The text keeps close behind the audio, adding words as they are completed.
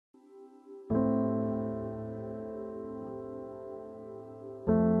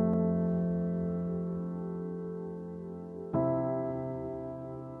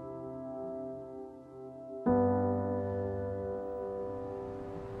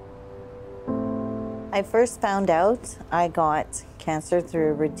I first found out I got cancer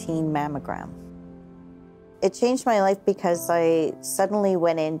through a routine mammogram. It changed my life because I suddenly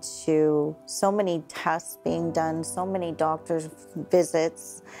went into so many tests being done, so many doctor's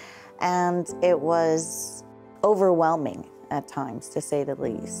visits, and it was overwhelming at times, to say the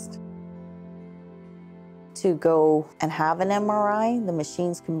least. To go and have an MRI, the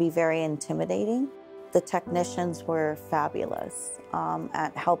machines can be very intimidating. The technicians were fabulous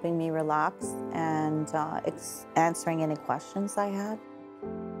at helping me relax and answering any questions I had.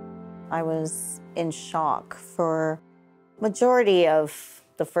 I was in shock for majority of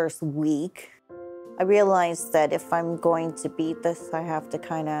the first week. I realized that if I'm going to beat this, I have to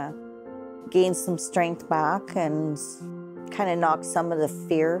kind of gain some strength back and kind of knock some of the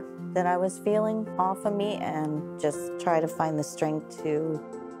fear that I was feeling off of me and just try to find the strength to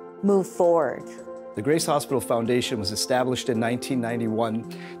move forward. The Grace Hospital Foundation was established in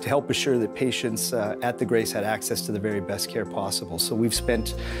 1991 to help assure that patients at the Grace had access to the very best care possible. So we've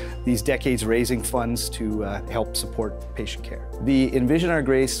spent these decades raising funds to help support patient care. The Envision Our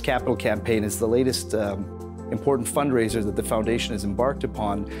Grace capital campaign is the latest important fundraiser that the foundation has embarked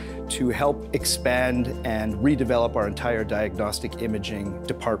upon to help expand and redevelop our entire diagnostic imaging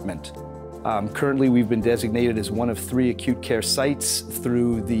department. Currently, we've been designated as one of 3 acute care sites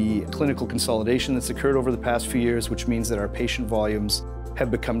through the clinical consolidation that's occurred over the past few years, which means that our patient volumes have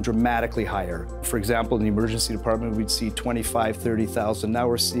become dramatically higher. For example, in the emergency department, we'd see 25,000, 30,000. Now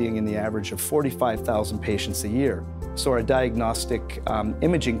we're seeing in the average of 45,000 patients a year. So our diagnostic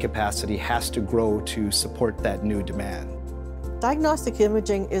imaging capacity has to grow to support that new demand. Diagnostic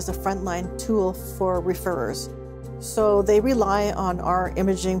imaging is a frontline tool for referrers. So they rely on our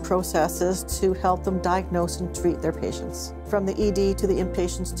imaging processes to help them diagnose and treat their patients, from the ED to the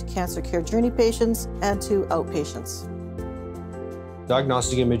inpatients to cancer care journey patients and to outpatients.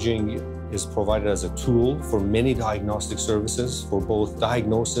 Diagnostic imaging is provided as a tool for many diagnostic services for both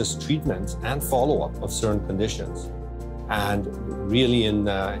diagnosis, treatment, and follow-up of certain conditions. And really in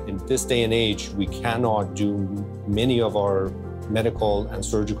this day and age, we cannot do many of our medical and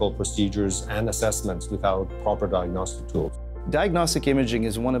surgical procedures and assessments without proper diagnostic tools. Diagnostic imaging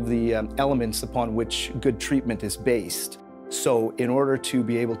is one of the elements upon which good treatment is based. So in order to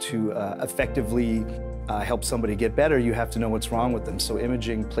be able to effectively help somebody get better, you have to know what's wrong with them. So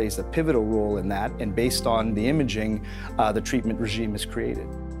imaging plays a pivotal role in that, and based on the imaging, the treatment regime is created.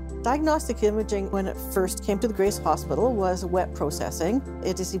 Diagnostic imaging, when it first came to the Grace Hospital, was wet processing.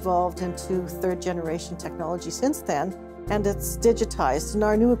 It has evolved into 3rd-generation technology since then, and it's digitized. And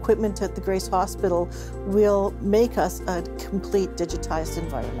our new equipment at the Grace Hospital will make us a complete digitized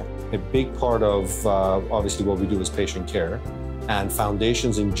environment. A big part of obviously what we do is patient care, and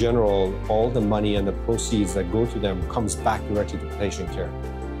foundations in general, all the money and the proceeds that go to them comes back directly to patient care,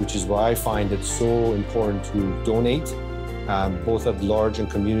 which is why I find it so important to donate, both at large and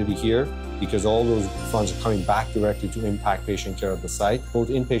community here, because all those funds are coming back directly to impact patient care at the site, both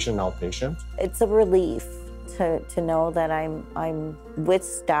inpatient and outpatient. It's a relief to know that I'm with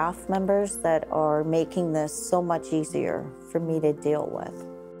staff members that are making this so much easier for me to deal with.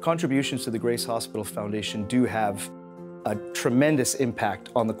 Contributions to the Grace Hospital Foundation do have a tremendous impact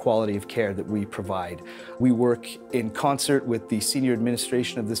on the quality of care that we provide. We work in concert with the senior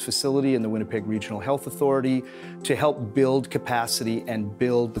administration of this facility and the Winnipeg Regional Health Authority to help build capacity and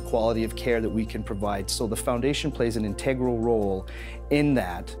build the quality of care that we can provide. So the foundation plays an integral role in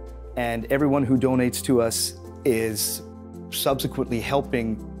that, and everyone who donates to us is subsequently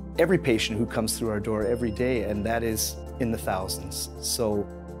helping every patient who comes through our door every day, and that is in the thousands. So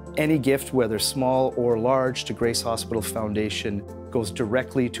any gift, whether small or large, to Grace Hospital Foundation goes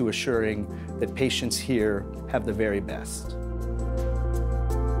directly to assuring that patients here have the very best.